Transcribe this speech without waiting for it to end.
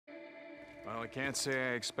Well, I can't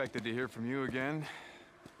say I expected to hear from you again.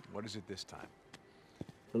 What is it this time?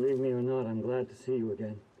 Believe me or not, I'm glad to see you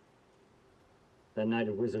again. That night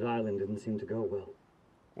at Wizard Island didn't seem to go well.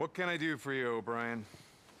 What can I do for you, O'Brien?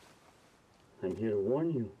 I'm here to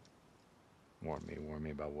warn you. Warn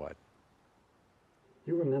me about what?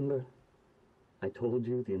 You remember? I told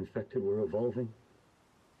you the infected were evolving?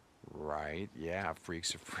 Right, yeah,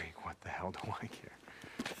 freak's a freak. What the hell do I care?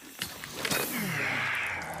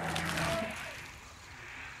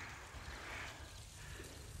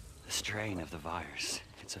 The strain of the virus,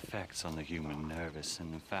 its effects on the human nervous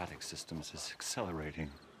and lymphatic systems is accelerating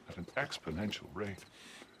at an exponential rate.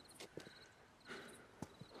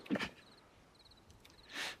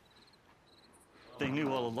 They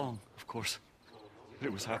knew all along, of course, that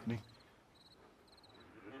it was happening.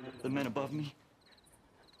 The men above me.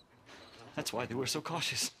 That's why they were so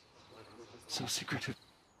cautious, so secretive.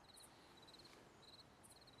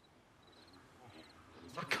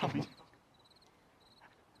 They're coming.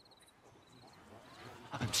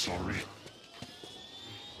 I'm sorry.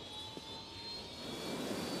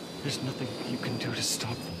 There's nothing you can do to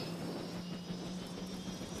stop them.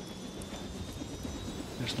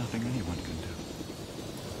 There's nothing anyone can do.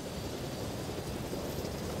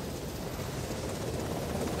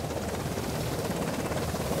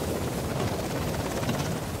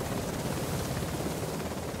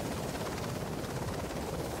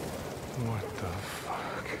 What the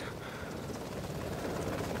fuck?